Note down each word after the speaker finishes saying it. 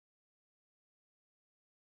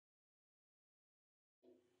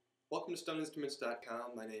Welcome to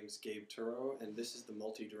StoneInstruments.com. My name is Gabe Turo, and this is the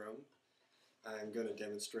multi-drum. I'm going to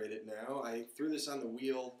demonstrate it now. I threw this on the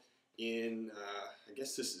wheel in, I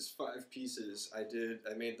guess this is 5 pieces. I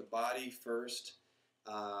made the body first,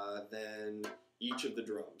 then each of the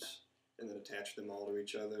drums, and then attached them all to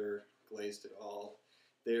each other, glazed it all.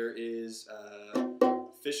 There is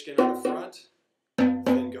fish skin on the front,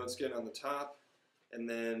 thin goat skin on the top, and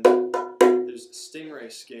then there's stingray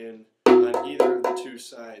skin on either of the 2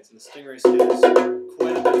 sides, and the stingray skin is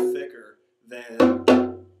quite a bit thicker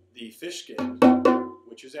than the fish skin,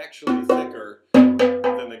 which is actually thicker than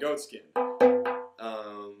the goat skin.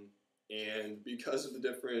 And because of the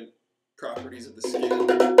different properties of the skin,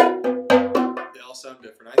 they all sound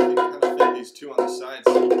different. I kind of think these 2 on the sides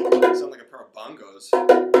sound like a pair of bongos.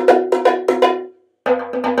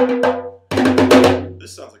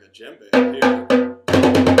 This sounds like a djembe here.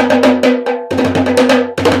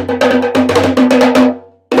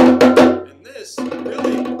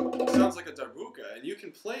 And you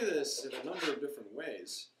can play this in a number of different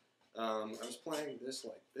ways. I was playing this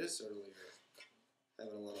like this earlier,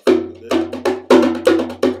 having a lot of fun with it.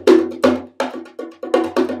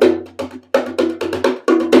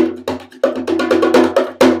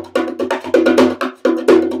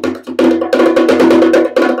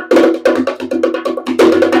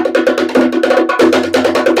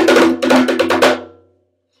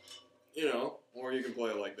 You know, or you can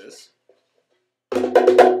play it like this.